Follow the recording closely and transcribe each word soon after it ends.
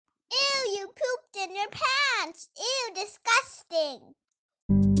in your pants. Ew, disgusting.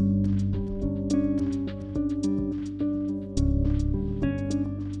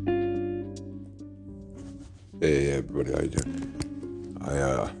 Hey everybody, how you doing?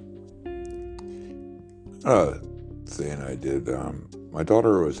 Thing I did, my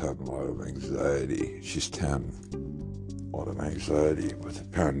daughter was having a lot of anxiety. She's 10. A lot of anxiety with the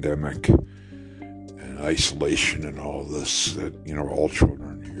pandemic and isolation and all this that, all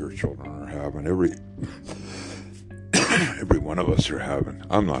children, your children are having. Every one of us are having.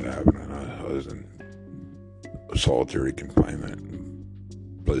 I'm not having it. I was in solitary confinement and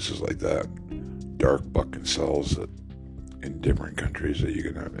places like that. Dark bucking cells that in different countries that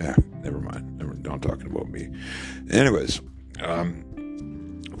you can never mind. Don't talking about me. Anyways,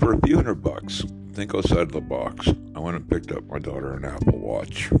 for a few $100, think outside of the box. I went and picked up my daughter an Apple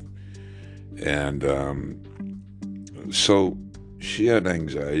Watch. And so she had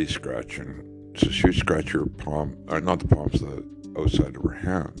anxiety scratching. So she would scratch her palm, or not the palms, the outside of her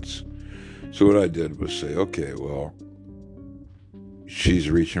hands. So what I did was say, okay, well,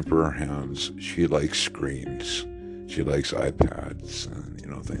 she's reaching for her hands. She likes screens. She likes iPads and,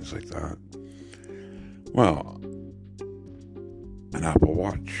 things like that. Well, an Apple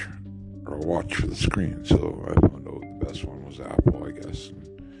Watch or a watch for the screen. So I found out the best one was Apple, I guess.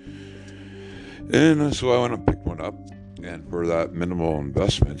 And so I went and picked one up. And for that minimal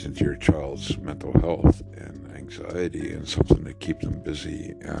investment into your child's mental health and anxiety and something to keep them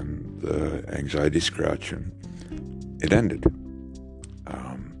busy and the anxiety scratching, it ended.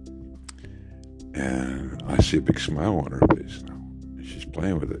 And I see a big smile on her face now. She's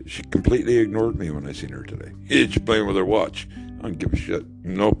playing with it. She completely ignored me when I seen her today. She's playing with her watch. I don't give a shit.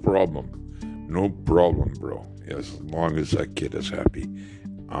 No problem. No problem, bro. As long as that kid is happy,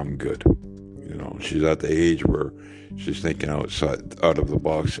 I'm good. She's at the age where she's thinking out of the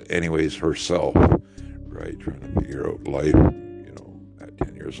box anyways herself, right? Trying to figure out life. At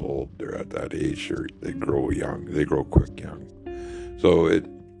 10 years old, they're at that age. They grow young. They grow quick young. So it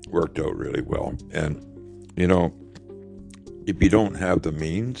worked out really well. And, if you don't have the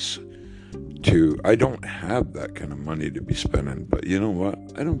means I don't have that kind of money to be spending, but you know what?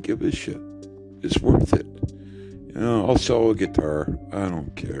 I don't give a shit. It's worth it. I'll sell a guitar. I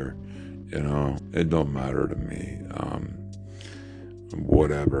don't care. It don't matter to me.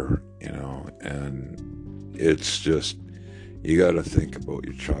 Whatever, and it's just, you got to think about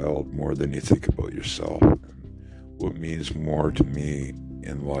your child more than you think about yourself. What means more to me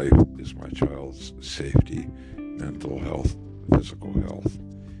in life is my child's safety, mental health, physical health,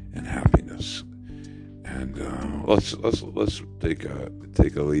 and happiness. And let's take a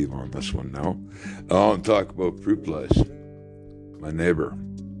leave on this one now. I'll talk about fruit flies. My neighbor,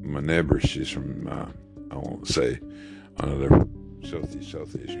 she's from I won't say another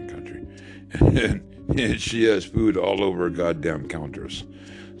South Asian country, and she has food all over her goddamn counters.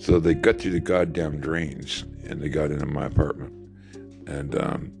 So they got through the goddamn drains and they got into my apartment. And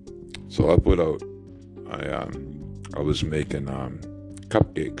so I put out, I was making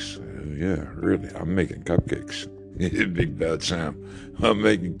cupcakes. Yeah, really, I'm making cupcakes. Big Bad Sam. I'm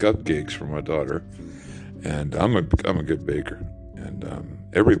making cupcakes for my daughter, and I'm a good baker. And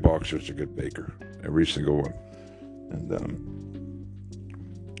every boxer's a good baker, every single one. And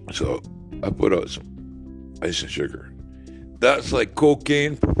so I put out some ice and sugar. That's like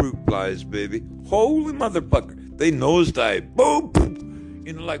cocaine for fruit flies, baby. Holy motherfucker. They nosedive. Boom!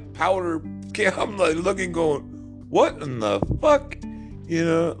 Like powder. I'm like looking going, what in the fuck?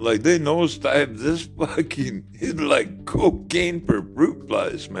 Like they nosedive this fucking, it's like cocaine for fruit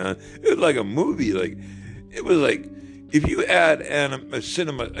flies, man. It was like a movie. Like, it was like, if you add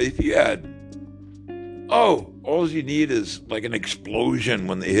all you need is like an explosion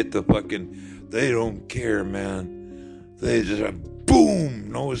when they hit the fucking, they don't care, man. They just boom,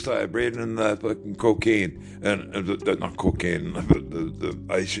 nosedive right in that fucking cocaine. And not cocaine, the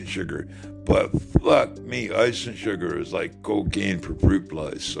ice and sugar. But fuck me, ice and sugar is like cocaine for fruit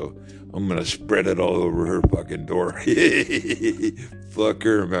flies. So I'm going to spread it all over her fucking door. Fuck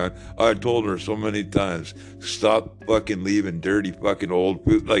her, man. I told her so many times, stop fucking leaving dirty fucking old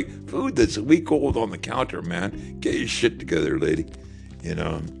food. Like food that's a week old on the counter, man. Get your shit together, lady.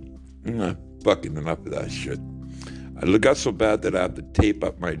 I'm not fucking enough of that shit. I got so bad that I have to tape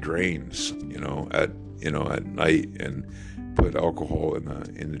up my drains, at night and put alcohol in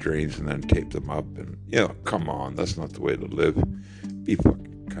the drains and then tape them up. And come on, that's not the way to live. Be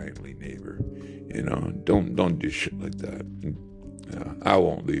fucking kindly neighbor. Don't do shit like that. I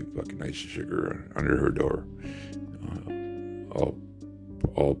won't leave fucking ice and sugar under her door. I'll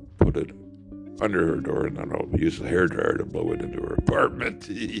put it under her door, and then I'll use the hairdryer to blow it into her apartment.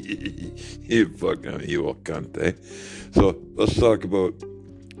 You fucking evil cunt, eh? So let's talk about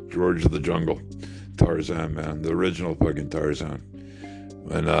George of the Jungle, Tarzan, man, the original fucking Tarzan.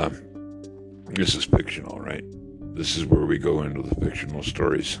 And this is fictional, right? This is where we go into the fictional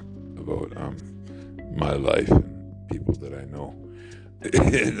stories about my life and people that I know.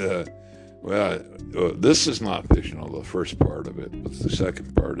 And this is not fictional, the first part of it, but the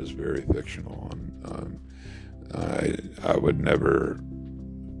second part is very fictional. And I would never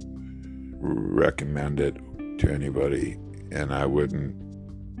recommend it to anybody, and I wouldn't.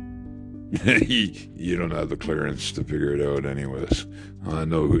 You don't have the clearance to figure it out anyways. I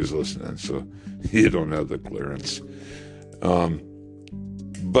know who's listening, so you don't have the clearance.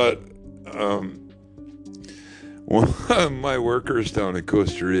 But one of my workers down in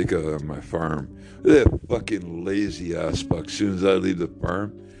Costa Rica on my farm, they're fucking lazy ass fucks. As soon as I leave the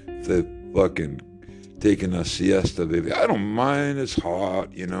farm, they're fucking taking a siesta, baby. I don't mind, it's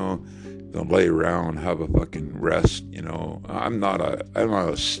hot, you know. Don't lay around, have a fucking rest, you know. I'm not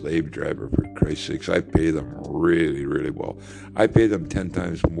a slave driver, for Christ's sakes. I pay them really, really well. I pay them 10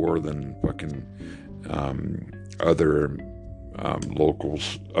 times more than fucking other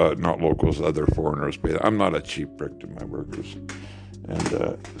locals, not locals, other foreigners pay. I'm not a cheap prick to my workers.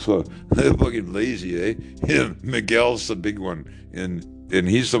 And so they're fucking lazy, eh? And Miguel's the big one, and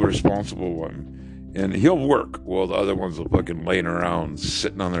he's the responsible one. And he'll work while the other ones are fucking laying around,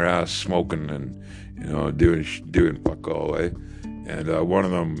 sitting on their ass, smoking and, you know, doing fuck all, eh? And one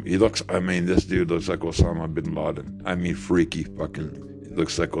of them, this dude looks like Osama bin Laden. I mean, freaky fucking, he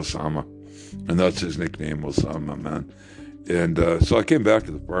looks like Osama. And that's his nickname, Osama, man. And so I came back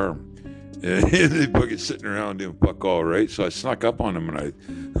to the farm. And they fucking sitting around doing fuck all, right? So I snuck up on him and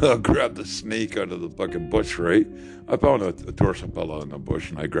I grabbed the snake out of the fucking bush, right? I found a dorsapella in the bush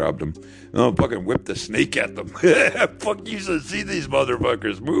and I grabbed him. And I fucking whipped the snake at them. Fuck, you should see these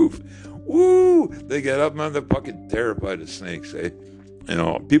motherfuckers move. Woo! They get up, man, they're fucking terrified of snakes, eh? You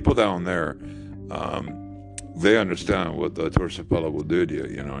know, people down there, they understand what the dorsapella will do to you,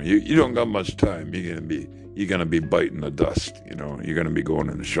 you know. You don't got much time. You're gonna be biting the dust, you know. You're gonna be going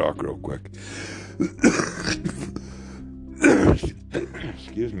into shock real quick.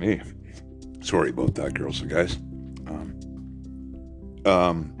 Excuse me. Sorry about that, girls and guys.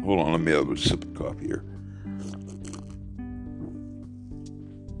 Hold on, let me have a sip of coffee here.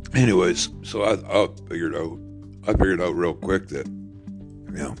 Anyways, so I figured out real quick that,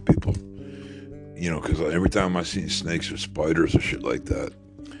 you know, people, you know, because every time I see snakes or spiders or shit like that,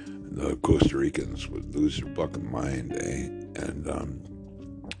 the Costa Ricans would lose their fucking mind, eh? And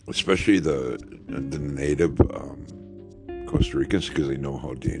especially the native Costa Ricans, because they know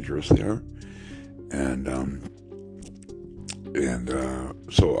how dangerous they are. And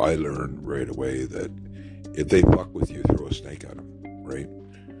so I learned right away that if they fuck with you, throw a snake at them, right?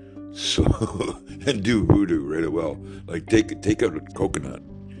 So, and do voodoo right well. Like take out a coconut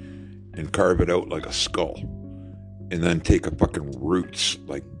and carve it out like a skull. And then take a fucking roots,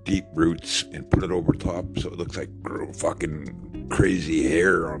 like deep roots, and put it over top so it looks like fucking crazy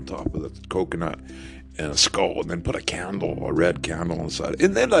hair on top of the coconut and a skull. And then put a red candle inside.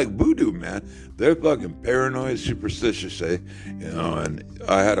 And then like voodoo, man. They're fucking paranoid, superstitious, eh? You know, and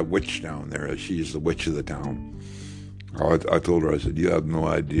I had a witch down there. She's the witch of the town. I told her, I said, you have no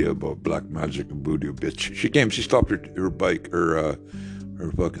idea about black magic and voodoo, bitch. She stopped her bike, her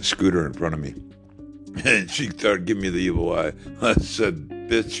fucking scooter in front of me. And she started giving me the evil eye. I said,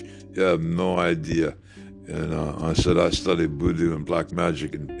 bitch, you have no idea. And I said, I studied voodoo and black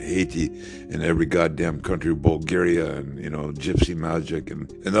magic in Haiti and every goddamn country, Bulgaria and, you know, gypsy magic. And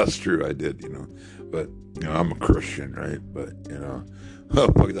that's true, I did, you know. But, you know, I'm a Christian, right? But, you know,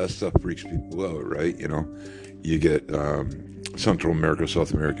 fuck, that stuff freaks people out, right? You know, you get Central America,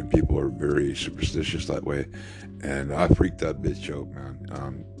 South American people are very superstitious that way. And I freaked that bitch out,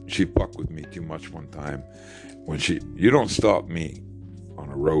 man. She fucked with me too much one time. You don't stop me on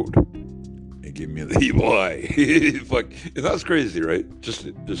a road and give me the evil eye. Fuck, and that's crazy, right? Just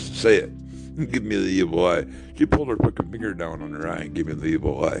say it. Give me the evil eye. She pulled her fucking finger down on her eye and gave me the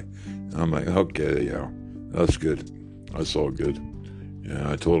evil eye. And I'm like, okay, yeah, that's good. That's all good.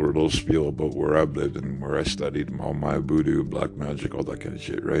 Yeah, I told her a little spiel about where I've lived and where I studied all my voodoo, black magic, all that kind of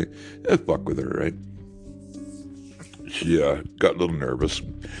shit, right? Yeah, fuck with her, right? She got a little nervous.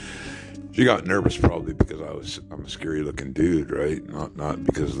 She got nervous probably because I'm a scary looking dude, right? Not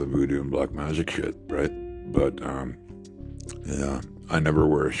because of the voodoo and black magic shit, right? But yeah, I never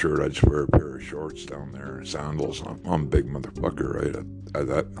wear a shirt. I just wear a pair of shorts down there and sandals. I'm a big motherfucker, right? At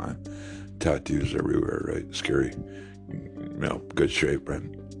that time, tattoos everywhere, right? Scary, you know, good shape, right?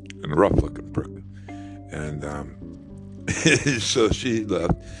 and a rough-looking prick. And so she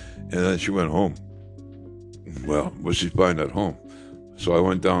left, and then she went home. Well, she's fine at home. So I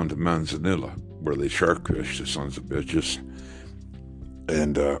went down to Manzanilla, where they shark fish, the sons of bitches.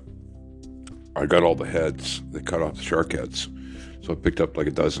 And I got all the heads. They cut off the shark heads. So I picked up like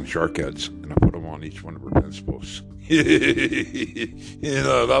a dozen shark heads, and I put them on each one of her fence posts. And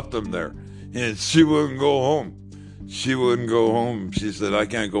I left them there. And she wouldn't go home. She wouldn't go home. She said, I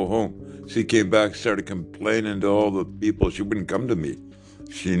can't go home. She came back, started complaining to all the people. She wouldn't come to me.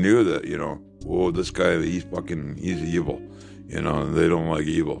 She knew that, oh, this guy, he's evil. They don't like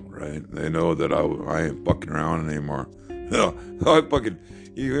evil, right? They know that I ain't fucking around anymore.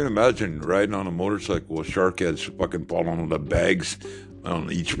 You can imagine riding on a motorcycle with shark heads fucking falling on the bags on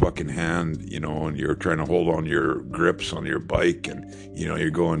each fucking hand, and you're trying to hold on your grips on your bike, and, you're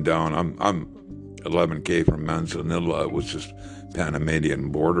going down. I'm 11K from Manzanilla, which is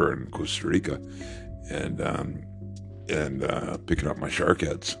Panamanian border in Costa Rica, and picking up my shark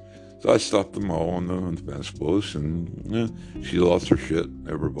heads. So I stuffed them all on the fence post, and she lost her shit.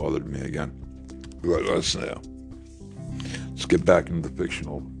 Never bothered me again. But let's get back into the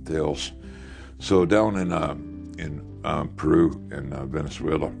fictional tales. So down in Peru and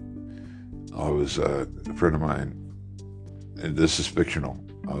Venezuela, I was a friend of mine, and this is fictional.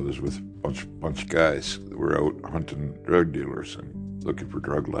 I was with a bunch of guys that were out hunting drug dealers and looking for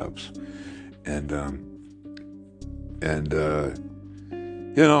drug labs, and I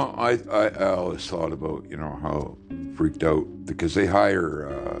always thought about how freaked out, because they hire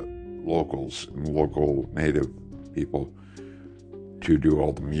locals and local native people to do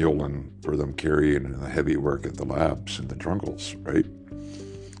all the muling for them, carrying the heavy work at the labs in the jungles, right?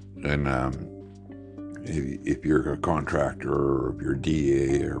 And if you're a contractor or if you're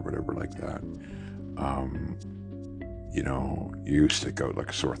DA or whatever like that, you stick out like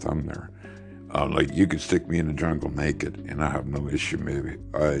a sore thumb there. Like you could stick me in the jungle naked and I have no issue. Maybe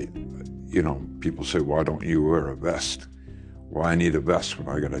people say, why don't you wear a vest? Why I need a vest when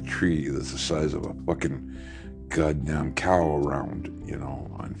I got a tree that's the size of a fucking goddamn cow around,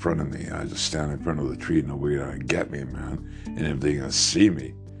 in front of me. I just stand in front of the tree, nobody gonna get me, man. And if they're gonna see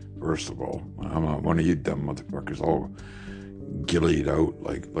me, first of all, I'm not one of you dumb motherfuckers all gillied out,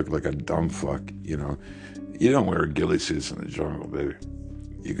 look like a dumb fuck, You don't wear ghillie suits in the jungle, baby.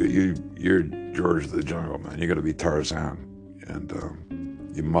 You're George of the Jungle, man. You gotta be Tarzan, and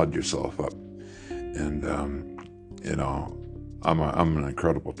you mud yourself up. And I'm an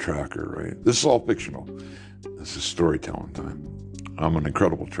incredible tracker, right? This is all fictional. This is storytelling time. I'm an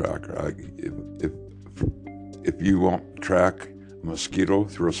incredible tracker. If you won't track a mosquito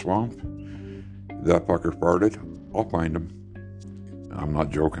through a swamp, if that fucker farted, I'll find him. I'm not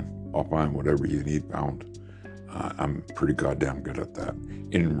joking. I'll find whatever you need found. I'm pretty goddamn good at that.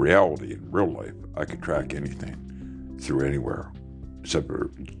 In reality, in real life, I could track anything through anywhere, except for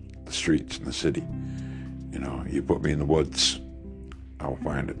the streets in the city. You put me in the woods, I'll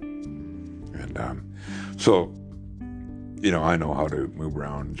find it. And so, I know how to move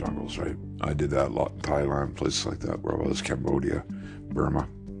around in jungles, right? I did that a lot in Thailand, places like that, where I was, Cambodia, Burma.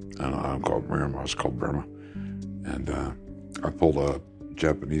 And I'm called Burma, I was called Burma. And I pulled a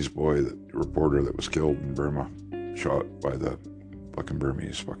Japanese boy, the reporter that was killed in Burma, shot by the fucking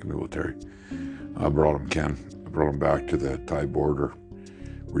Burmese fucking military. I brought him back to the Thai border,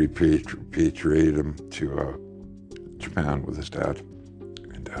 repatriated him to Japan with his dad,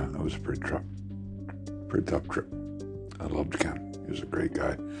 and that was a pretty tough trip. I loved Ken. He was a great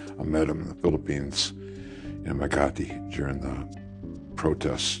guy. I met him in the Philippines, in Makati, during the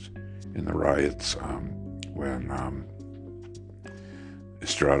protests in the riots, when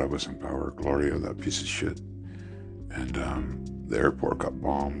Estrada was in power, Gloria, that piece of shit. And the airport got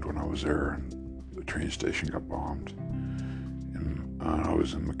bombed when I was there, and the train station got bombed. And I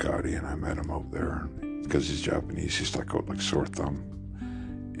was in Makati, and I met him out there. And because he's Japanese, he stuck out like a sore thumb.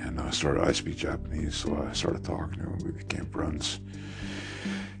 And I speak Japanese, so I started talking to him. We became friends.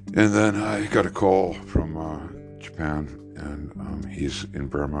 And then I got a call from Japan, and he's in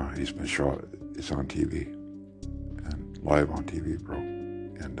Burma. He's been shot. It's on TV, and live on TV, bro.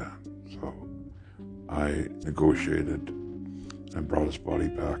 And so I negotiated and brought his body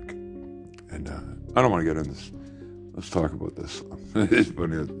back. And I don't want to get into this. Let's talk about this. It's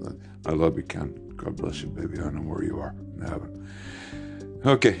funny. I love you, Ken. God bless you, baby. I know where you are in heaven.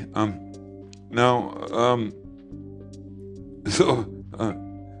 Okay.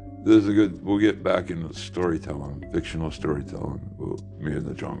 This is a good. We'll get back into storytelling, fictional storytelling. Me in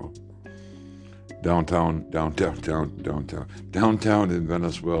the jungle. Downtown in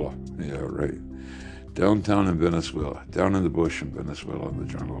Venezuela. Yeah, right. downtown in Venezuela, down in the bush in Venezuela in the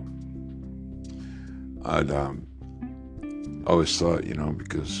jungle. I'd always thought,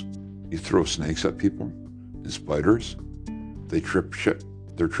 because you throw snakes at people and spiders, they trip shit.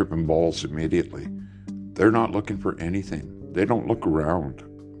 They're tripping balls immediately. They're not looking for anything. They don't look around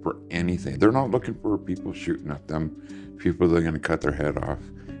for anything. They're not looking for people shooting at them, people that are going to cut their head off,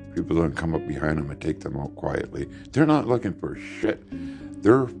 people that are going to come up behind them and take them out quietly. They're not looking for shit.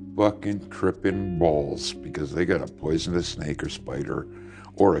 They're fucking tripping balls because they got a poisonous snake or spider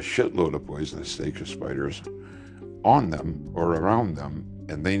or a shitload of poisonous snakes or spiders on them or around them,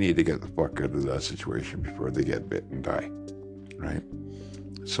 and they need to get the fuck out of that situation before they get bit and die, right?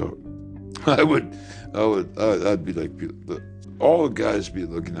 So I'd be like, all the guys be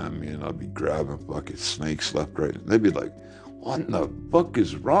looking at me, and I'd be grabbing fucking snakes left, right, and they'd be like, what in the fuck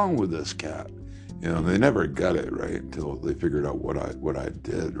is wrong with this cat? They never got it right until they figured out what I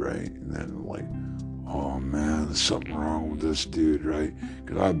did, right? And then like, oh man, there's something wrong with this dude, right?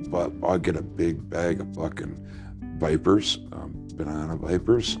 Because I'll get a big bag of fucking vipers, banana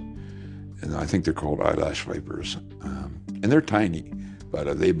vipers, and I think they're called eyelash vipers, and they're tiny, but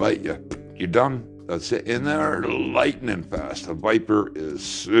if they bite you, you're done. That's it. And they're lightning fast. A viper is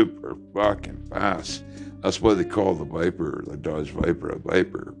super fucking fast. That's why they call the Viper, the Dodge Viper, a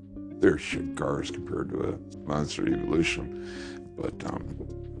Viper. They're shit cars compared to a Monster Evolution. But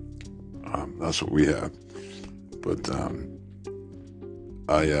that's what we have. But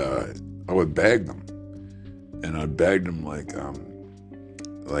I would bag them. And I'd bag them like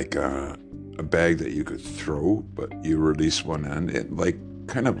a bag that you could throw, but you release one end.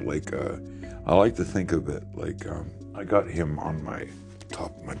 I like to think of it like, I got him on my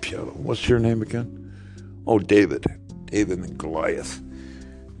top of my piano. What's your name again? Oh, David and Goliath,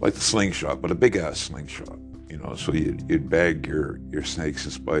 like the slingshot, but a big ass slingshot, so you'd bag your snakes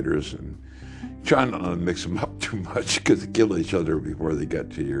and spiders and try not to mix them up too much because they kill each other before they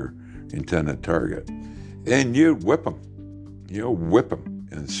get to your intended target. And you'd whip them,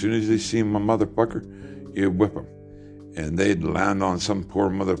 and as soon as they see my motherfucker, you'd whip them, and they'd land on some poor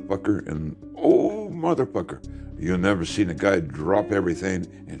motherfucker, and oh, motherfucker, you've never seen a guy drop everything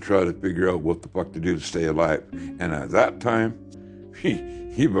and try to figure out what the fuck to do to stay alive. And at that time,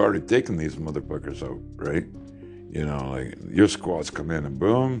 you've already taken these motherfuckers out, right? Like your squads come in and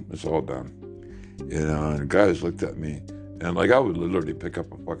boom, it's all done. And guys looked at me, and like I would literally pick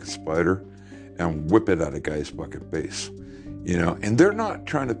up a fucking spider and whip it at a guy's fucking face, and they're not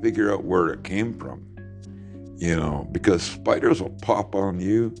trying to figure out where it came from, because spiders will pop on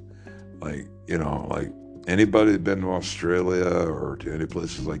you, like anybody been to Australia or to any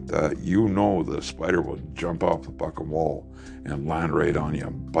places like that, the spider will jump off the fucking wall and land right on you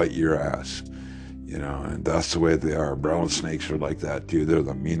and bite your ass, and that's the way they are. Brown snakes are like that too. They're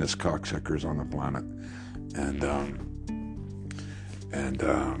the meanest cocksuckers on the planet. And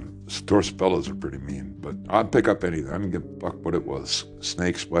Torspellas are pretty mean, but I'd pick up anything. I didn't give a fuck what it was.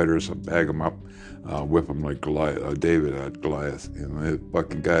 Snakes, spiders, I'd bag them up, whip them like Goliath, David had Goliath. The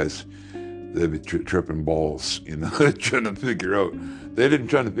fucking guys, they'd be tripping balls, trying to figure out. They didn't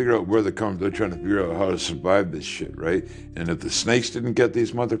try to figure out where they come. They're trying to figure out how to survive this shit, right? And if the snakes didn't get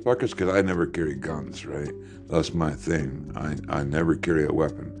these motherfuckers, because I never carry guns, right? That's my thing. I never carry a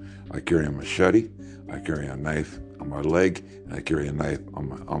weapon. I carry a machete. I carry a knife on my leg, and I carry a knife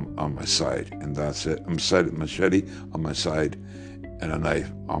on my side, and that's it. I'm a machete on my side, and a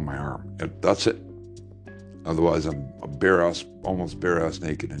knife on my arm, and that's it. Otherwise, I'm almost bare ass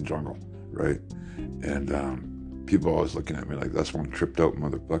naked in jungle, right? And people always looking at me like that's one tripped out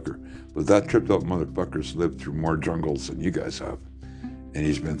motherfucker. But that tripped out motherfucker's lived through more jungles than you guys have, and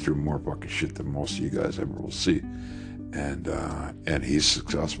he's been through more fucking shit than most of you guys ever will see, and he's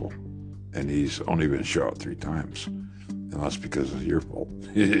successful. And he's only been shot 3 times. And that's because of your fault,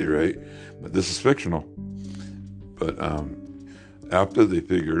 right? But this is fictional. But after they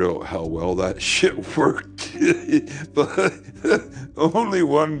figured out how well that shit worked, but only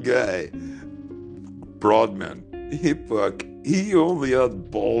one guy, Broadman, he only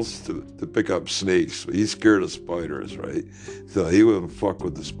had balls to pick up snakes. He's scared of spiders, right? So he wouldn't fuck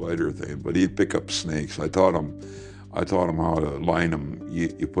with the spider thing, but he'd pick up snakes. I taught him how to line them. You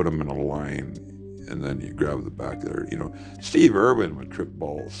put them in a line, and then you grab the back there. Steve Irwin would trip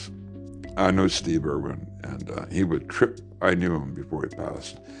balls. I know Steve Irwin, and he would trip. I knew him before he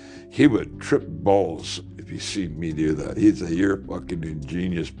passed. He would trip balls if you seen me do that. He'd say, "You're a fucking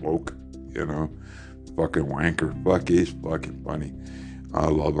ingenious bloke," fucking wanker. Fuck, he's fucking funny. I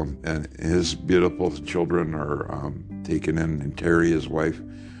love him, and his beautiful children are taken in, and Terry, his wife,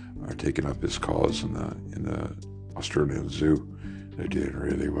 are taking up his cause in the Australian Zoo. They're doing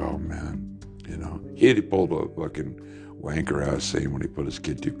really well, man. You know, he pulled a fucking wanker ass saying when he put his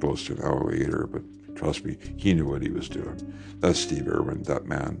kid too close to an alligator, but trust me, he knew what he was doing. That's Steve Irwin, that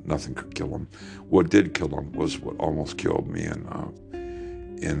man. Nothing could kill him. What did kill him was what almost killed me in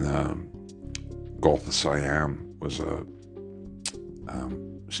Gulf of Siam was a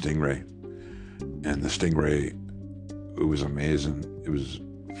stingray. And the stingray, it was amazing. It was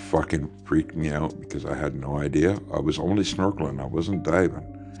fucking freaked me out because I had no idea. I was only snorkeling. I wasn't diving.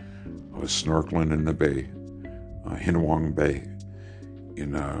 I was snorkeling in the bay, Hinwang Bay,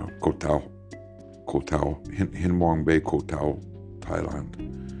 in Koh Tao, Hinwang Bay, Koh Tao, Thailand.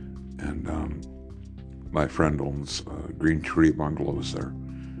 And my friend owns Green Tree Bungalows there.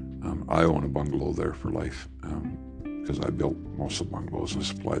 I own a bungalow there for life because I built most of the bungalows and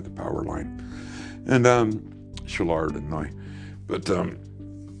supplied the power line. And Shallard and I. But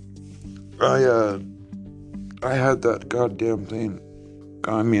I had that goddamn thing.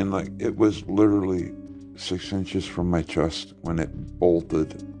 I mean, like, it was literally 6 inches from my chest when it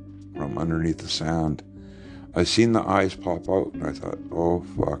bolted from underneath the sand. I seen the eyes pop out, and I thought, oh,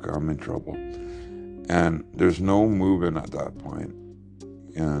 fuck, I'm in trouble. And there's no moving at that point.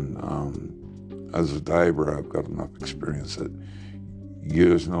 And as a diver, I've got enough experience that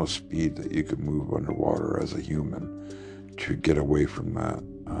there's no speed that you can move underwater as a human to get away from that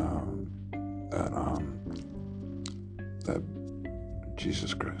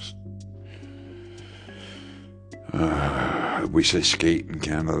Jesus Christ. We say skate in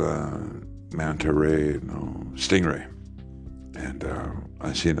Canada, manta ray, no, stingray. And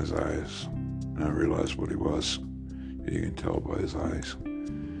I seen his eyes, and I realized what he was. You can tell by his eyes.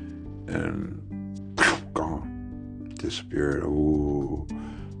 And gone, disappeared. Ooh,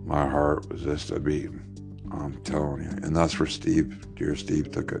 my heart was just a beating. I'm telling you. And that's where Steve, dear Steve,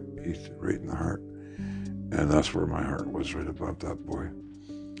 took it. He's right in the heart. And that's where my heart was, right above that boy.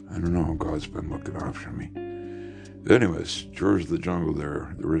 I don't know how God's been looking after me. Anyways, George the Jungle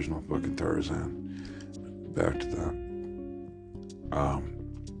there, the original fucking Tarzan. Back to that.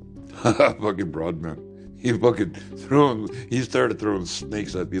 Fucking Broadman. He started throwing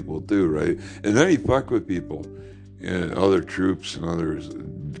snakes at people too, right? And then he fucked with people and other troops and other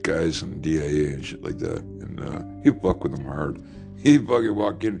guys in DIA and shit like that. And he fucked with them hard. He fucking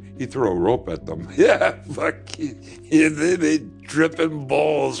walk in, he throw a rope at them. Yeah, fuck. They tripping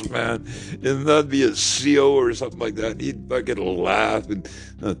balls, man. And that'd be a CO or something like that. He'd fucking laugh, and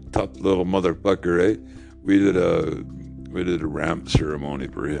a tough little motherfucker, right? We did a ramp ceremony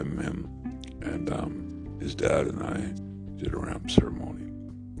for him, and his dad and I did a ramp ceremony.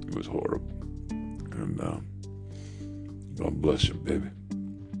 It was horrible. And God bless you, baby.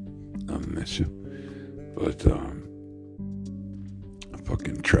 I miss you. But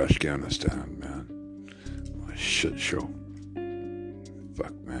fucking Trashganistan, man. What a shit show.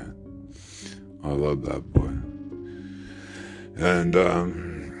 Fuck, man. I love that boy. And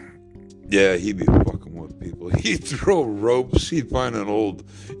yeah, he'd be fucking with people. He'd throw ropes. He'd find an old,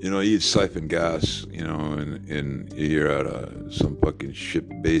 he'd siphon gas, and you're at some fucking ship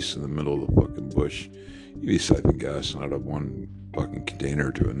base in the middle of the fucking bush. You'd be siphoning gas out of one fucking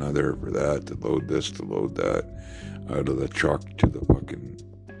container to another for that, to load this, to load that, out of the truck to the fucking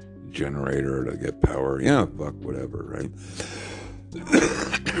generator to get power. Yeah, fuck, whatever, right?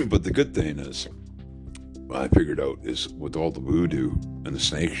 But the good thing is, what I figured out is with all the voodoo and the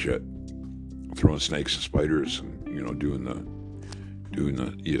snake shit, throwing snakes and spiders and, doing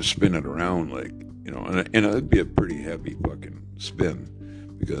the spin it around like, and it'd be a pretty heavy fucking spin.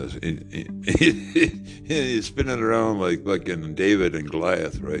 Because you spin it around like fucking David and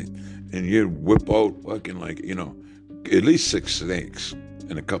Goliath, right? And you whip out fucking like, at least 6 snakes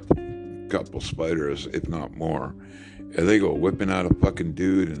and a couple spiders, if not more. And they go whipping out a fucking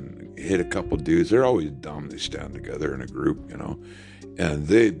dude and hit a couple dudes. They're always dumb. They stand together in a group, and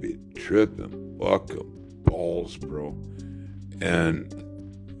they'd be tripping fucking balls, bro. And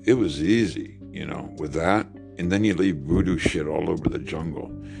it was easy, with that. And then you leave voodoo shit all over the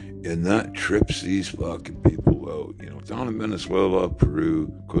jungle. And that trips these fucking people out. Down in Venezuela, Peru,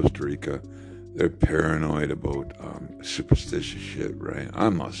 Costa Rica, they're paranoid about superstitious shit, right?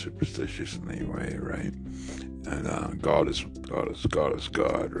 I'm not superstitious in any way, right? And God is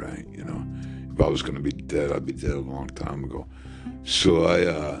God, right? If I was going to be dead, I'd be dead a long time ago. So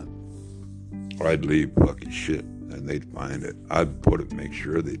I'd leave fucking shit and they'd find it. I'd put it, make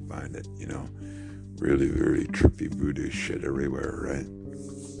sure they'd find it, Really, really trippy voodoo shit everywhere, right?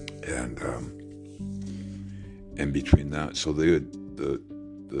 And between that, so they would,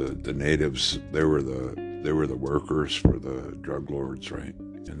 the natives, they were the workers for the drug lords, right?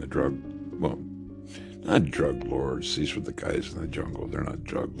 And not drug lords. These were the guys in the jungle. They're not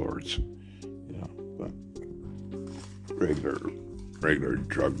drug lords. regular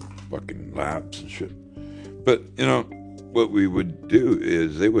drug fucking labs and shit. But, what we would do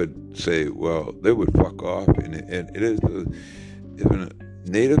is they would say, well, they would fuck off, and it is, if a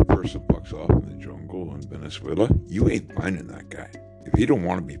native person fucks off in the jungle in Venezuela, you ain't finding that guy. If he don't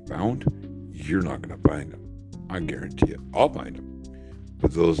want to be found, you're not going to find him. I guarantee it. I'll find him.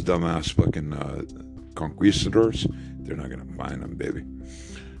 But those dumbass fucking conquistadors, they're not going to find him, baby.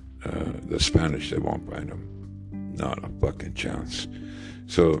 The Spanish, they won't find him. Not a fucking chance.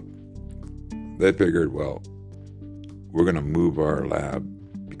 So they figured, well, we're going to move our lab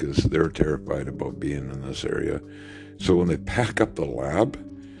because they're terrified about being in this area. So when they pack up the lab,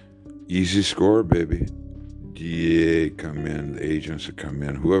 easy score, baby. DA come in, the agents that come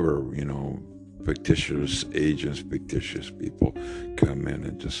in, whoever, fictitious agents, fictitious people come in,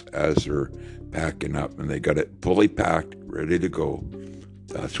 and just as they're packing up and they got it fully packed, ready to go,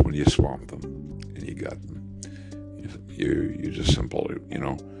 that's when you swamp them and you got them. You just simple,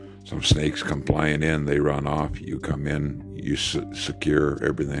 some snakes come flying in, they run off, you come in, you secure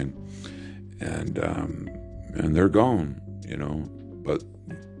everything, and they're gone, but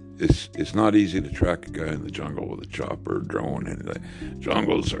it's not easy to track a guy in the jungle with a chopper or drone, and the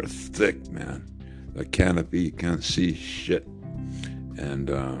jungles are thick, man. The canopy, you can't see shit,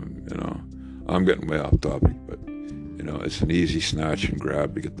 and I'm getting way off topic, but it's an easy snatch and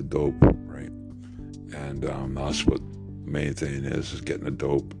grab to get the dope, right? And that's what the main thing is getting the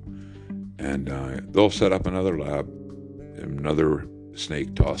dope. And they'll set up another lab, another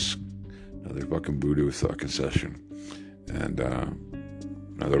snake toss, another fucking voodoo fucking session, and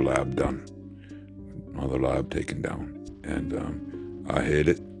another lab done, another lab taken down. And I hate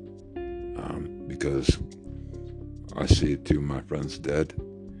it because I see two of my friends dead,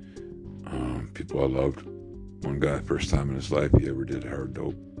 people I loved. One guy, first time in his life he ever did hard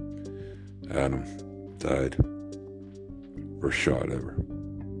dope. Adam died. First shot ever.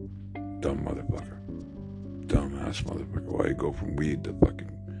 Dumb motherfucker. Dumbass motherfucker. Why you go from weed to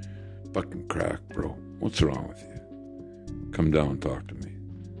fucking crack, bro? What's wrong with you? Come down and talk to me.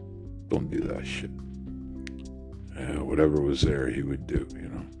 Don't do that shit. Whatever was there, he would do,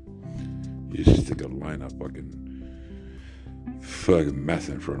 You just stick a line of fucking meth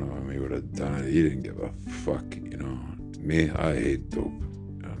in front of him, he would have done it. He didn't give a fuck, Me, I hate dope,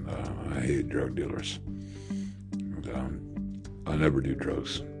 and I hate drug dealers. And, I never do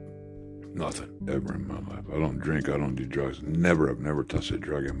drugs. Nothing, ever in my life. I don't drink, I don't do drugs. I've never touched a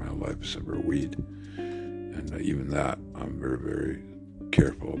drug in my life except for weed. And even that, I'm very, very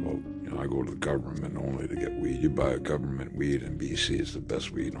careful about. I go to the government only to get weed. You buy a government weed in BC, it's the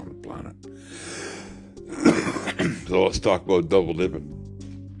best weed on the planet. So let's talk about double dipping.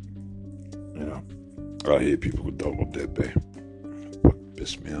 I hate people who double dip, Fuck,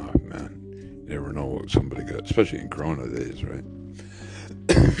 piss me off, man. You never know what somebody got, especially in Corona days, right?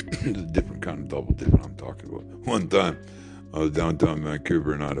 There's a different kind of double dipping I'm talking about. One time, I was downtown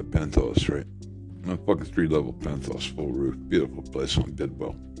Vancouver and I had a penthouse, right? A fucking 3-level penthouse, full roof, beautiful place on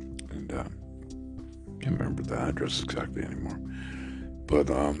Bidwell. And can't remember the address exactly anymore. But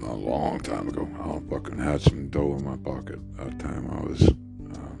a long time ago, I fucking had some dough in my pocket. At that time, I was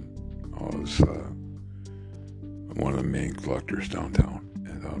one of the main collectors downtown,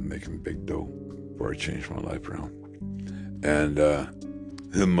 and I was making big dough before I changed my life around. And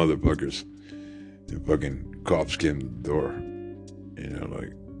them motherfuckers, the fucking cops came to the door.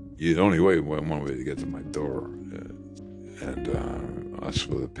 The only way, one way to get to my door, and that's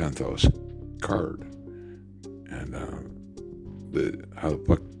with a penthouse card. And how the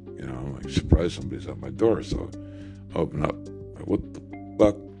fuck, I'm like, surprised somebody's at my door, so I open up, like, what the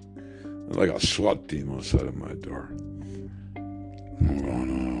fuck? Like a SWAT team outside of my door. I'm going,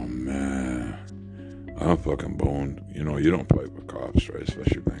 oh man, I'm fucking boned. You don't fight with cops, right?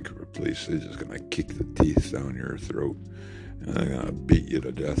 Especially Vancouver police. They're just gonna kick the teeth down your throat, and they're gonna beat you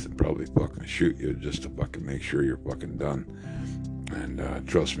to death and probably fucking shoot you just to fucking make sure you're fucking done. And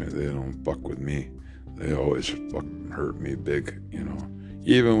trust me, they don't fuck with me. They always fucking hurt me big,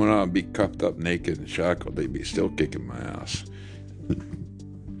 Even when I'd be cuffed up naked and shackled, they'd be still kicking my ass.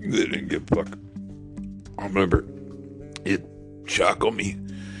 They didn't give a fuck. I remember it shackle me.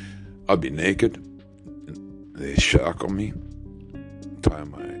 I'd be naked. They shackle me. Tie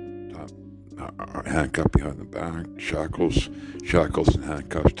my handcuff behind the back. Shackles and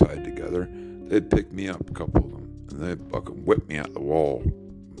handcuffs tied together. They'd pick me up, a couple of them, and they'd fucking whip me at the wall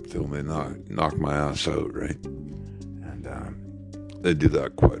until they knock my ass out, right? And they do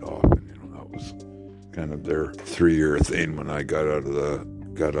that quite often. That was kind of their 3-year thing when I got out of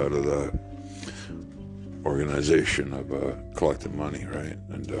the organization of collecting money, right,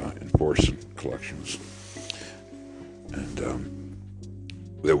 and enforcing collections. And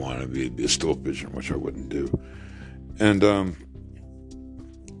they wanted me to be a stool pigeon, which I wouldn't do. And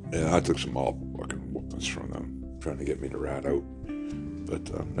I took some all fucking whoopings from them, trying to get me to rat out, but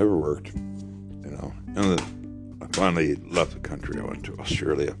never worked. And then I finally left the country. I went to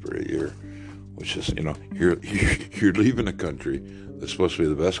Australia for a year, which is, you're leaving a country that's supposed to be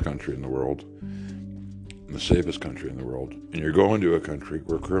the best country in the world, and the safest country in the world, and you're going to a country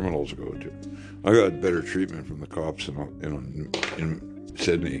where criminals go to. I got better treatment from the cops in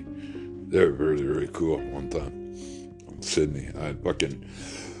Sydney. They were very, very cool one time. In Sydney, I fucking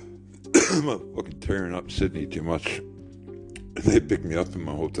tearing up Sydney too much. They picked me up in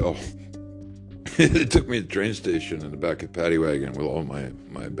my hotel. They took me to the train station in the back of the paddy wagon with all my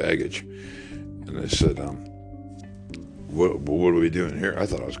baggage. And they said, what are we doing here? I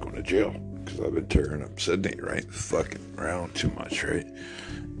thought I was going to jail because I've been tearing up Sydney, right? Fucking around too much, right?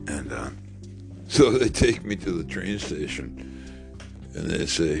 And so they take me to the train station and they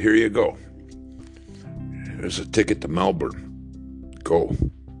say, here you go. There's a ticket to Melbourne. Go.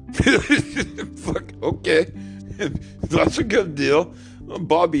 Fuck, okay. That's a good deal.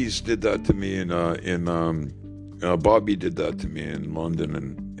 Bobby's did that to me Bobby did that to me in London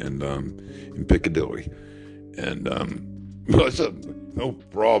and in Piccadilly, and I said no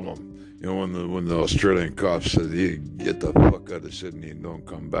problem. When the Australian cops said, "You get the fuck out of Sydney and don't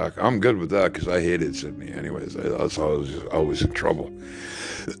come back," I'm good with that because I hated Sydney anyways. I was always in trouble.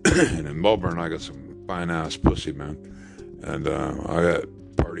 And in Melbourne, I got some fine ass pussy, man, and I got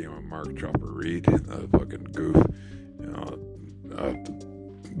partying with Mark Chopper Reed, the fucking goof. I have to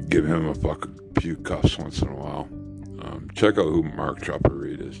give him a few cuffs once in a while. Check out who Mark Chopper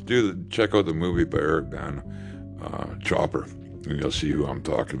Reed is. Check out the movie by Eric Bana, Chopper, and you'll see who I'm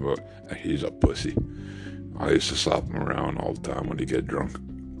talking about. He's a pussy. I used to slap him around all the time when he get drunk,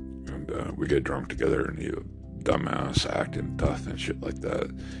 and we get drunk together, and he dumbass acting tough and shit like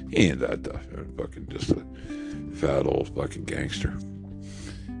that. He ain't that tough. He's fucking just a fat old fucking gangster.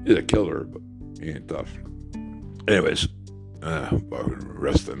 He's a killer, but he ain't tough. Anyways, fucking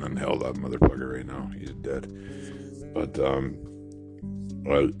arrested and held that motherfucker right now. He's dead. But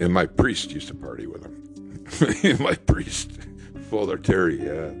and my priest used to party with him. My priest, Father Terry,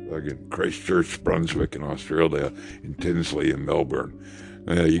 fucking Christchurch, Brunswick in Australia, in Tinsley in Melbourne.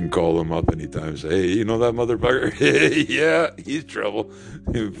 You can call him up anytime and say, hey, you know that motherfucker? Yeah, he's trouble.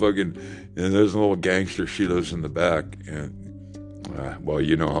 And there's an old gangster, she lives in the back. And, well,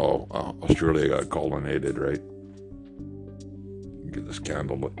 you know how Australia got colonized, right? Get this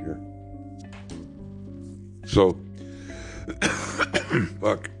candle lit here. So,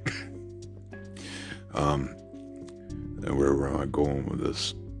 fuck. And where am I going with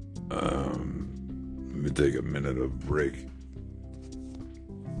this? Let me take a minute of break.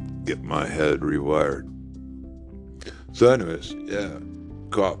 Get my head rewired. So anyways,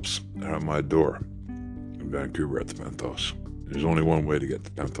 cops are at my door in Vancouver at the penthouse. There's only one way to get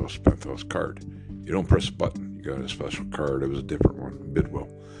the penthouse card. You don't press a button. You got a special card. It was a different one, Bidwell.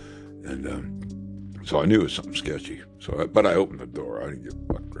 And so I knew it was something sketchy. But I opened the door. I didn't give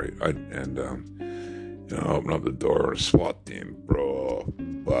a fuck, right? I opened up the door, a SWAT team, bro,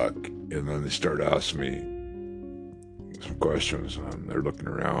 fuck. And then they started asking me some questions, and they're looking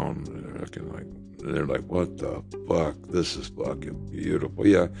around, and they're like, what the fuck? This is fucking beautiful.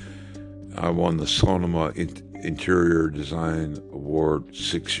 Yeah, I won the Sonoma Interior Design Award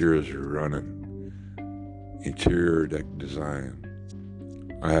 6 years running. Interior design.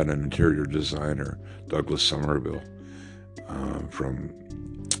 I had an interior designer, Douglas Somerville, from,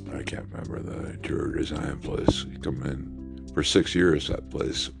 I can't remember the interior design place. He come in for 6 years. That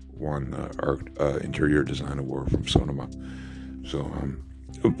place won interior design award from Sonoma. So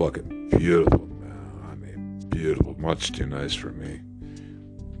a bucket, beautiful, man. I mean, beautiful. Much too nice for me.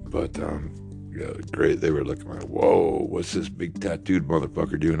 But great. They were looking like, whoa, what's this big tattooed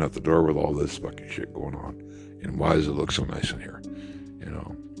motherfucker doing at the door with all this fucking shit going on? And why does it look so nice in here?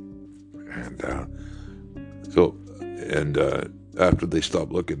 And after they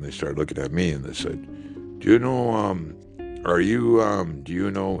stopped looking, they started looking at me and they said, do you know, do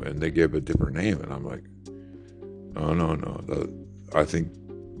you know, and they gave a different name, and I'm like, no, I think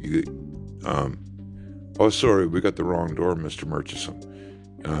you, oh, sorry, we got the wrong door, Mr. Murchison.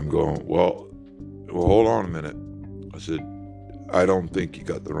 And I'm going, well, hold on a minute. I said, I don't think you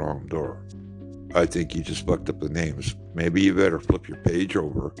got the wrong door. I think you just fucked up the names. Maybe you better flip your page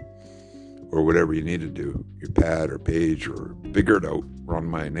over, or whatever you need to do, your pad or page, or figure it out, run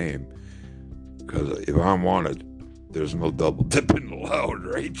my name. Because if I'm wanted, there's no double dipping allowed,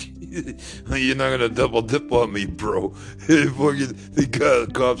 right? You're not gonna double dip on me, bro. The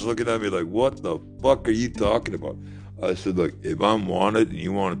cops looking at me like, what the fuck are you talking about? I said, look, if I'm wanted and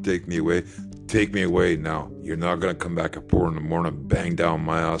you want to take me away now. You're not going to come back at 4 in the morning, bang down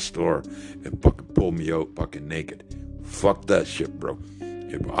my ass door and fucking pull me out fucking naked. Fuck that shit, bro.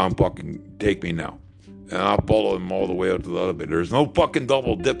 If I'm fucking, take me now. And I'll follow him all the way out to the elevator. There's no fucking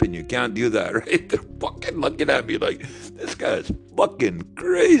double dipping. You can't do that, right? They're fucking looking at me like, this guy's fucking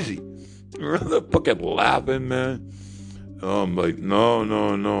crazy. They're fucking laughing, man. I'm like,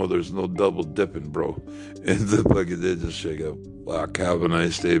 no, there's no double dipping, bro. And the fucking, they just shake up. Fuck, have a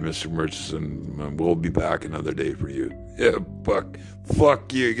nice day, Mr. Murchison. We'll be back another day for you. Yeah, fuck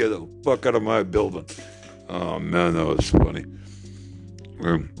you. Get the fuck out of my building. Oh, man, that was funny.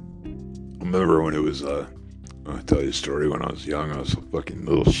 I remember when it was, I'll tell you a story. When I was young, I was a fucking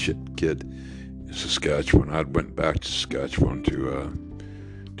little shit kid in Saskatchewan. I went back to Saskatchewan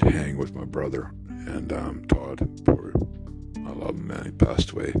to hang with my brother and Todd. Poor, I love him, man. He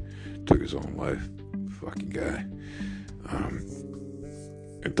passed away, took his own life. Fucking guy.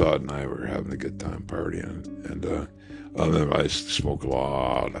 And Todd and I were having a good time partying, and I remember I used to smoke a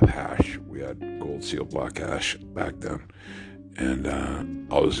lot of hash. We had Gold Seal black hash back then, and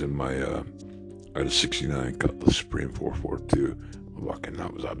I was in my I had a 69 Cutlass Supreme 442. Fucking,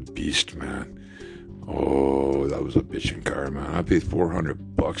 that was a beast, man. Oh, that was a bitchin' car, man. I paid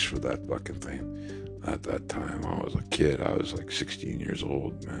 $400 for that fucking thing at that time. I was a kid. I was like 16 years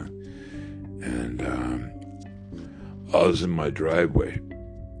old, man. And I was in my driveway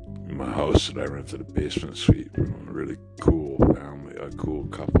in my house that I rented a basement suite from a really cool family, a cool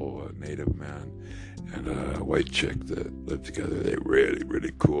couple, a native man and a white chick that lived together. They were really,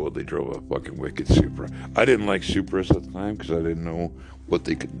 really cool. They drove a fucking wicked Supra. I didn't like Supras at the time because I didn't know what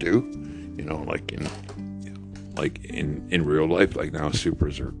they could do. You know, like in real life, like now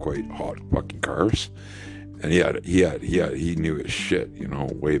Supras are quite hot fucking cars. And he knew his shit, you know,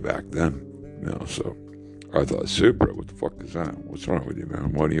 way back then. You know, so I thought, Supra, what the fuck is that? What's wrong with you,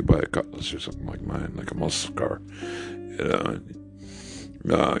 man? Why don't you buy a Cutlass or something like mine, like a muscle car?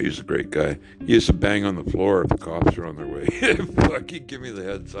 No, he's a great guy. He used to bang on the floor if the cops were on their way. Fuck, he'd give me the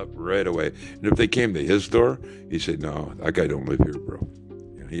heads up right away. And if they came to his door, he'd say, no, that guy don't live here, bro.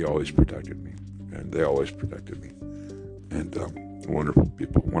 And he always protected me. And they always protected me. And wonderful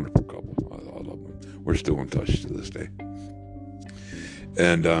people, wonderful couple. I love them. We're still in touch to this day.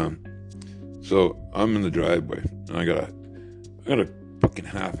 And so I'm in the driveway, and I got a fucking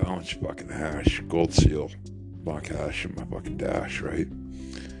half-ounce fucking hash, Gold Seal black hash in my fucking dash, right?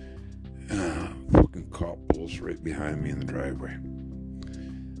 Fucking cop pulls right behind me in the driveway.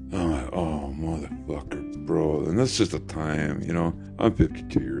 I'm like, oh, motherfucker, bro. And this is the time, you know, I'm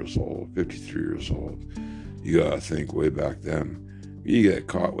 52 years old, 53 years old. You gotta think way back then, you get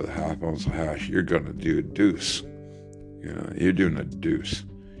caught with a half-ounce of hash, you're gonna do a deuce. You know, you're doing a deuce.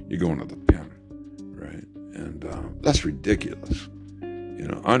 You're going to the pen, right? And that's ridiculous. You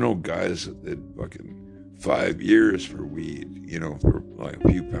know, I know guys that did fucking 5 years for weed, you know, for like a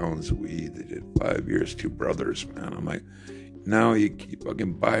few pounds of weed. They did 5 years, two brothers, man. I'm like, now you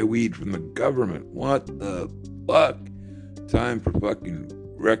fucking buy weed from the government. What the fuck? Time for fucking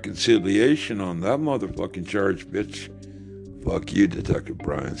reconciliation on that motherfucking charge, bitch. Fuck you, Detective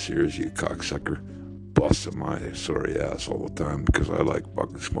Brian Sears, you cocksucker. Busting my sorry ass all the time because I like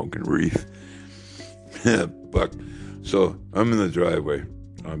fucking smoking reef. Fuck. So I'm in the driveway.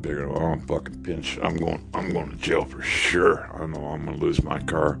 I'm figuring, oh, I'm fucking pinched. I'm going to jail for sure. I know I'm gonna lose my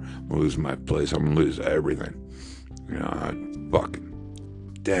car. I'm gonna lose my place. I'm gonna lose everything. You know, I fucking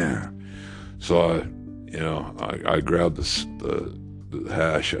damn. So I grabbed the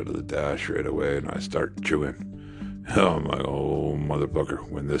hash out of the dash right away and I start chewing. I'm like, oh, motherfucker,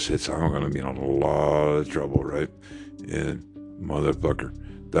 when this hits, I'm going to be in a lot of trouble, right? And motherfucker,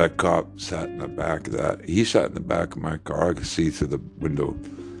 that cop sat in the back of that. He sat in the back of my car. I could see through the window.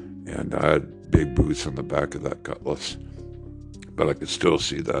 And I had big boots on the back of that Cutlass. But I could still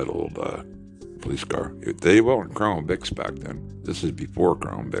see that old police car. They weren't Crown Vics back then. This is before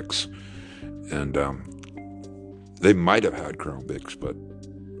Crown Vics. And they might have had Crown Vics, but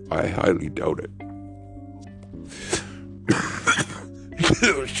I highly doubt it.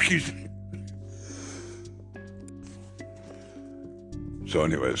 Excuse me. So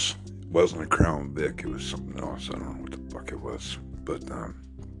anyways, it wasn't a Crown Vic, it was something else. I don't know what the fuck it was. But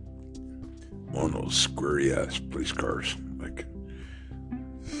one of those squarey ass police cars, like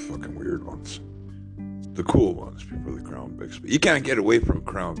fucking weird ones. The cool ones before the Crown Vics. But you can't get away from a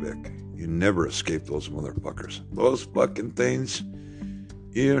Crown Vic. You never escape those motherfuckers. Those fucking things,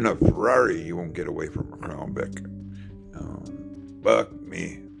 even a Ferrari, you won't get away from a Crown Vic. Fuck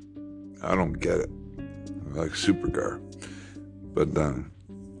me. I don't get it. I like supercar. But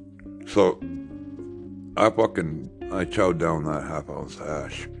so I I chowed down that half-ounce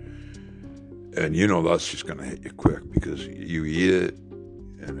hash. And that's just going to hit you quick because you eat it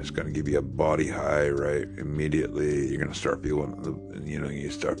and it's going to give you a body high, right? Immediately, you're going to start feeling you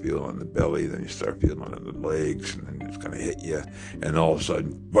start feeling the belly, then you start feeling it in the legs, and then it's going to hit you. And all of a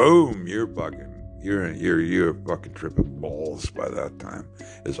sudden, boom, you're fucking tripping balls by that time.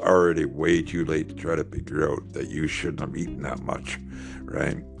 It's already way too late to try to figure out that you shouldn't have eaten that much,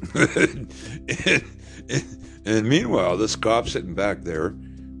 right? and meanwhile, this cop's sitting back there,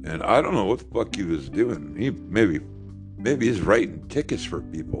 and I don't know what the fuck he was doing. He maybe he's writing tickets for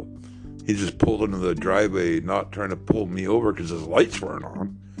people. He just pulled into the driveway, not trying to pull me over because his lights weren't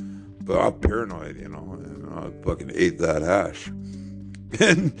on. But I'm paranoid, and I fucking ate that hash.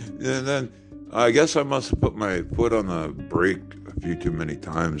 and then I guess I must have put my foot on the brake a few too many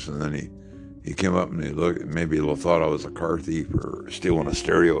times, and then he came up and he looked, maybe he thought I was a car thief or stealing a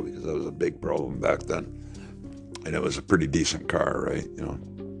stereo, because that was a big problem back then. And it was a pretty decent car, right?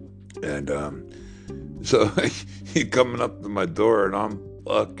 And so he coming up to my door, and I'm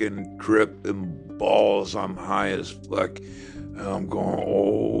fucking tripping balls. I'm high as fuck. And I'm going,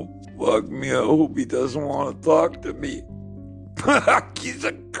 oh, fuck me. I hope he doesn't want to talk to me. He's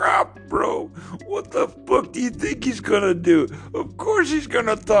a cop, bro. What the fuck do you think he's going to do? Of course he's going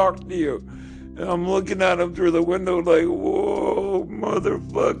to talk to you. And I'm looking at him through the window like, whoa,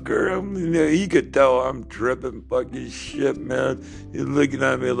 motherfucker. He could tell I'm tripping fucking shit, man. He's looking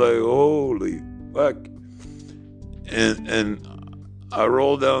at me like, holy fuck. And I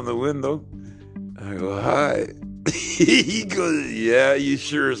roll down the window. I go, hi. He goes, yeah, you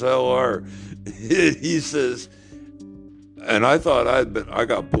sure as hell are. He says, and I thought I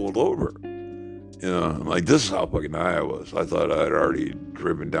got pulled over. Like, this is how fucking high I was. I thought I'd already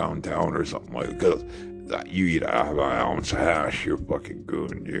driven downtown or something like that. Because you eat a half an ounce of hash, you're fucking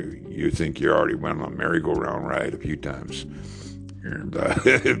goon. You think you already went on a merry-go-round ride a few times. And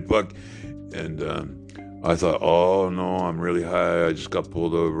I thought, oh no, I'm really high. I just got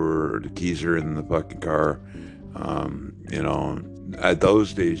pulled over. The keys are in the fucking car. At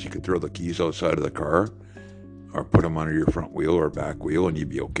those days, you could throw the keys outside of the car or put them under your front wheel or back wheel, and you'd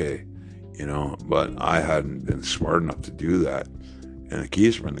be okay. But I hadn't been smart enough to do that. And the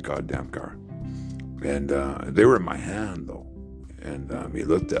keys were in the goddamn car. And they were in my hand, though. And he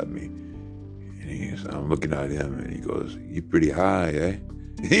looked at me. And I'm looking at him, and he goes, you pretty high, eh?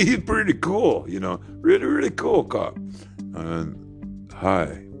 He's pretty cool, really, really cool cop.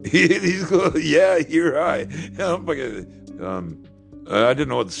 Hi. He's going, yeah, you're high. And I'm fucking, I didn't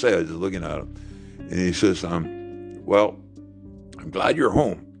know what to say. I was just looking at him. And he says, well, I'm glad you're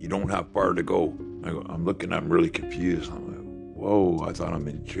home. You don't have far to go. I'm looking, I'm really confused. I'm like, whoa, I thought I'm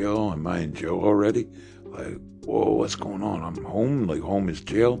in jail. Am I in jail already? Like, whoa, what's going on? I'm home? Like, home is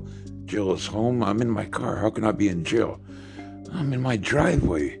jail? Jail is home? I'm in my car. How can I be in jail? I'm in my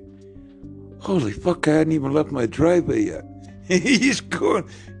driveway. Holy fuck, I hadn't even left my driveway yet. He's going,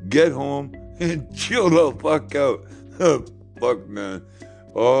 get home and chill the fuck out. Fuck, man.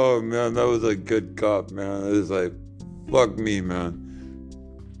 Oh, man, that was a good cop, man. It was like, fuck me, man.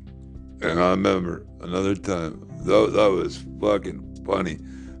 And I remember another time, that was fucking funny.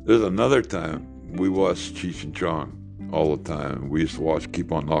 There's another time we watched Cheech and Chong all the time. We used to watch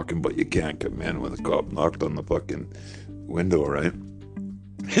Keep on Knocking, but you can't come in when the cop knocked on the fucking window, right?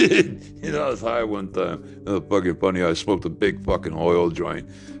 I was high one time. It was fucking funny. I smoked a big fucking oil joint.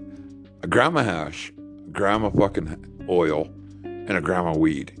 A gram of hash, a gram of fucking oil, and a gram of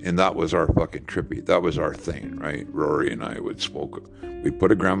weed. And that was our fucking trippy. That was our thing, right? Rory and I would smoke. We'd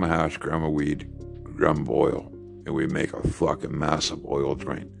put a gram of hash, gram of weed, a gram of oil, and we'd make a fucking massive oil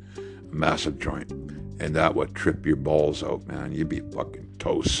joint. A massive joint. And that would trip your balls out, man. You'd be fucking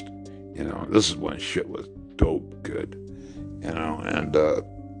toast. This is when shit was dope good. And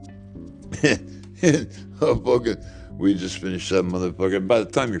we just finished that motherfucker. By the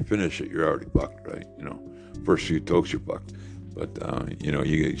time you finish it, you're already fucked, right? First few tokes, you're fucked. But,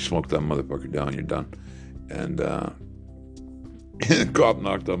 you smoke that motherfucker down, you're done. And the cop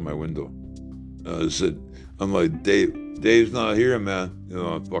knocked on my window. I'm like, Dave's not here, man.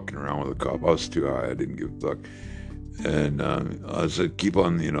 I'm fucking around with the cop. I was too high. I didn't give a fuck. And I said, keep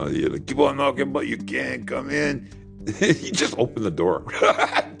on, keep on knocking, but you can't come in. He just opened the door.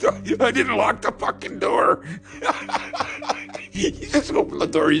 I didn't lock the fucking door. He just opened the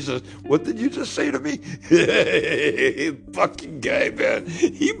door. He says, what did you just say to me? Fucking guy, man.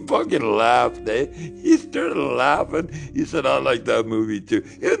 He fucking laughed, eh? He started laughing. He said, I like that movie too.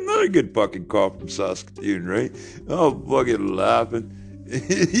 He's another good fucking cop from Saskatoon, right? Oh, fucking laughing.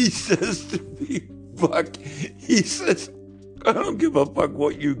 He says to me, he says, I don't give a fuck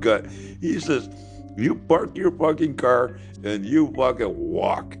what you got. He says, You park your fucking car and you fucking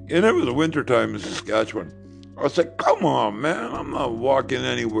walk. And it was wintertime in Saskatchewan. I was like, come on, man. I'm not walking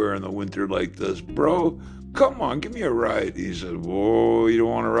anywhere in the winter like this, bro. Come on, give me a ride. He said, whoa, you don't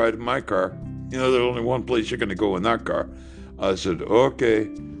want to ride in my car. You know, there's only one place you're going to go in that car. I said, okay.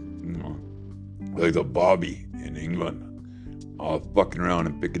 You know, like the Bobby in England. All fucking around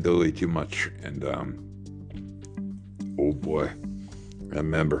in Piccadilly too much. And, oh boy. I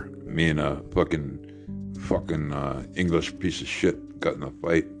remember me and a fucking English piece of shit got in a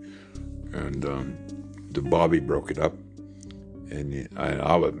fight. And, the Bobby broke it up. And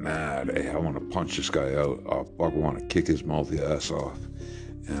I was mad. Hey, I want to punch this guy out. I want to kick his mouthy ass off.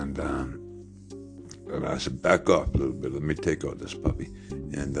 And I said, back off a little bit. Let me take out this puppy.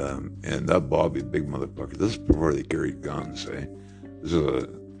 And that Bobby, big motherfucker. This is before they carried guns, eh? This is a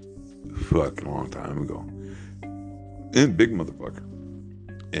fucking long time ago. And big motherfucker.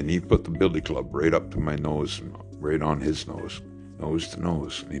 And he put the billy club right up to my nose, right on his nose to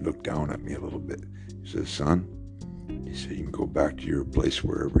nose. And he looked down at me a little bit. He said, son, he said, you can go back to your place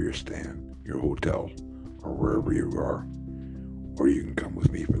wherever you're staying, your hotel, or wherever you are, or you can come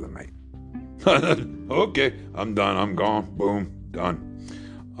with me for the night. Okay, I'm done. I'm gone. Boom, done.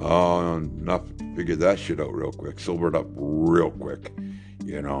 Enough. Figured that shit out real quick. Silvered up real quick,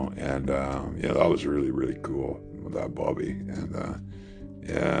 you know. And yeah, that was really, really cool with that Bobby. And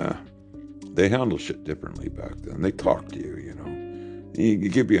yeah, they handle shit differently back then. They talk to you, you know. You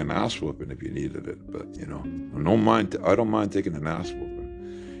give you an ass whooping if you needed it, but you know, I don't mind taking an ass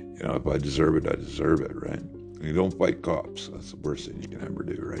whooping. You know, if I deserve it, I deserve it, right? And you don't fight cops. That's the worst thing you can ever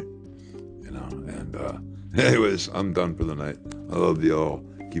do, right? You know. And anyways, I'm done for the night. I love you all.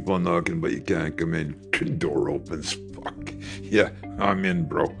 Keep on knocking, but you can't come in. Door opens. Fuck. Yeah, I'm in,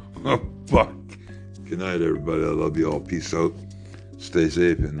 bro. Oh, fuck. Good night, everybody. I love you all. Peace out. Stay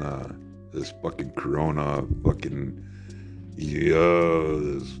safe in this fucking Corona fucking. Yeah,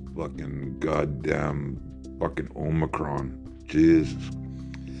 this fucking goddamn fucking Omicron. Jesus.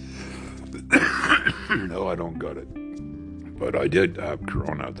 No, I don't got it. But I did have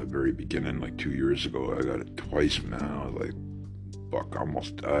Corona at the very beginning, like 2 years ago. I got it twice, man. I was like, fuck, I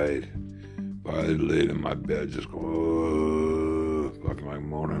almost died. I laid in my bed, just go, oh, fucking like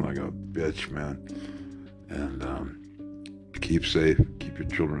moaning like a bitch, man. And keep safe. Keep your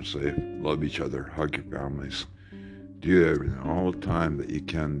children safe. Love each other. Hug your families. Do everything all the time that you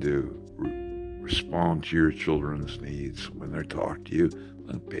can do. Respond to your children's needs. When they talk to you,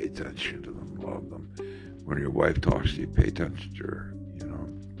 pay attention to them, love them. When your wife talks to you, pay attention to her. You know,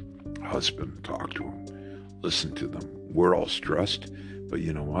 husband, talk to them. Listen to them. We're all stressed, but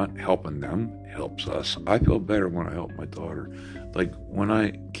you know what? Helping them helps us. I feel better when I help my daughter. Like when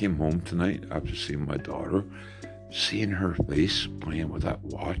I came home tonight after seeing my daughter, seeing her face playing with that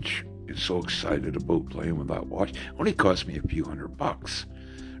watch, so excited about playing with that watch. It only cost me a few $100,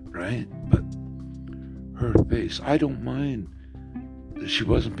 right? But her face, I don't mind that she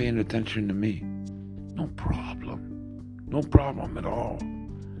wasn't paying attention to me. No problem at all.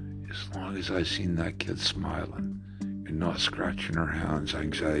 As long as I seen that kid smiling and not scratching her hands,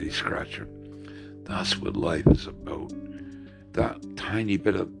 anxiety scratching. That's what life is about. That tiny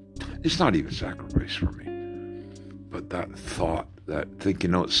bit of, it's not even sacrifice for me, but that thought, that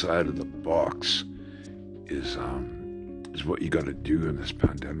thinking outside of the box is what you got to do in this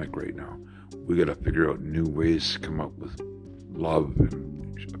pandemic right now. We got to figure out new ways to come up with love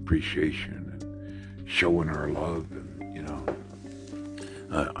and appreciation and showing our love. And you know,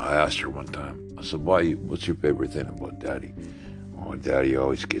 I asked her one time. I said, what's your favorite thing about Daddy? Oh, Daddy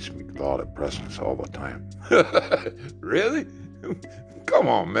always gets me a lot of presents all the time. Really? Come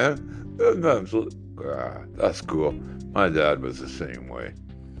on, man. That's cool. My dad was the same way.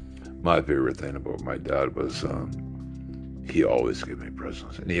 My favorite thing about my dad was he always gave me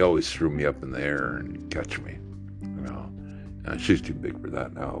presents, and he always threw me up in the air and catch me. You know, and she's too big for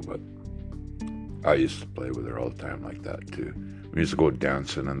that now, but I used to play with her all the time like that too. We used to go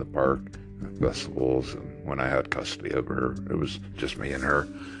dancing in the park, festivals, and when I had custody of her, it was just me and her,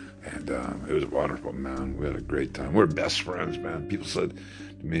 and it was wonderful, man. We had a great time. We're best friends, man. People said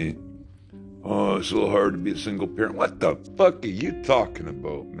to me, oh, it's a little hard to be a single parent. What the fuck are you talking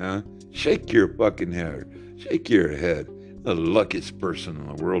about, man? Shake your fucking head. Shake your head. The luckiest person in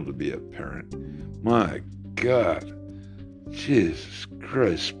the world to be a parent. My God. Jesus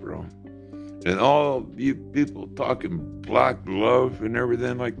Christ, bro. And all you people talking black love and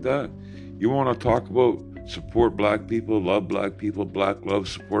everything like that. You want to talk about support black people, love black people, black love,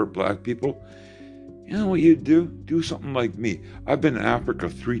 support black people? You know what you do? Do something like me. I've been to Africa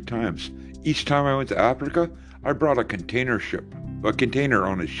 3 times. Each time I went to Africa, I brought a container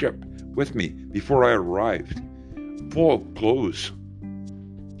on a ship with me before I arrived, full of clothes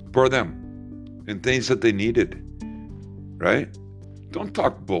for them and things that they needed, right? Don't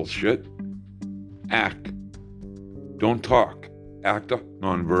talk bullshit. Act. Don't talk. Acta,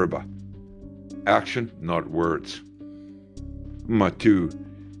 non verba. Action, not words. My two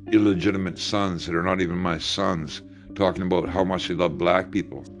illegitimate sons that are not even my sons talking about how much they love black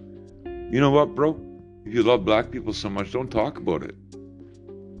people. You know what, bro? If you love black people so much, don't talk about it.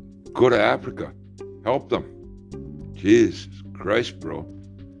 Go to Africa. Help them. Jesus Christ, bro.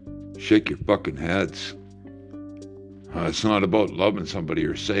 Shake your fucking heads. It's not about loving somebody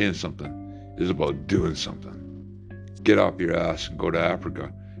or saying something. It's about doing something. Get off your ass and go to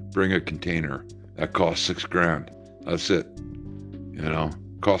Africa. Bring a container. That costs $6,000. That's it. You know,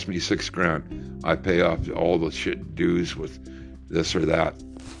 cost me $6,000. I pay off all the shit dues with this or that.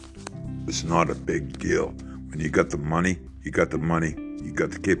 It's not a big deal. When you got the money, you got the money, you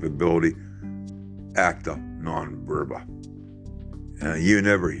got the capability. Acta non verba. You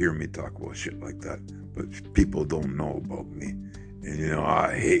never hear me talk about shit like that, but people don't know about me. And you know,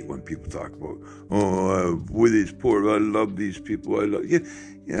 I hate when people talk about, with these poor, I love these people, I love you.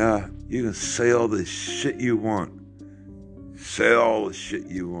 Yeah, you can say all the shit you want. Say all the shit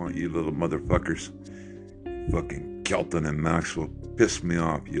you want, you little motherfuckers. Fucking Kelton and Maxwell piss me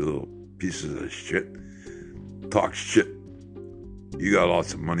off, you little pieces of shit. Talk shit. You got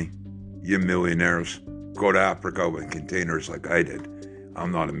lots of money. You millionaires. Go to Africa with containers like I did.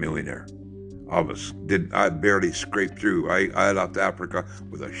 I'm not a millionaire. I barely scraped through. I left Africa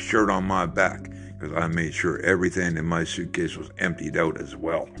with a shirt on my back because I made sure everything in my suitcase was emptied out as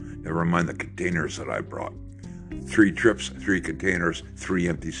well. Never mind the containers that I brought. 3 trips, 3 containers, 3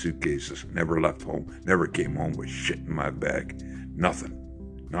 empty suitcases. Never left home. Never came home with shit in my bag. Nothing.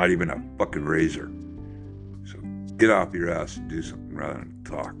 Not even a fucking razor. So get off your ass and do something rather than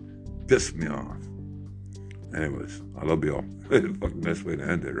talk. Piss me off. Anyways, I love you all. Fucking best way to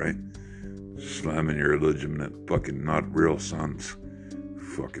end it, right? Slamming your illegitimate fucking not real sons.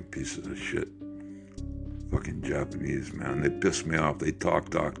 Fucking pieces of shit. Fucking Japanese, man. They piss me off. They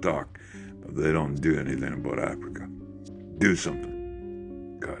talk. But they don't do anything about Africa. Do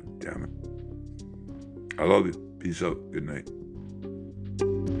something. God damn it. I love you. Peace out. Good night.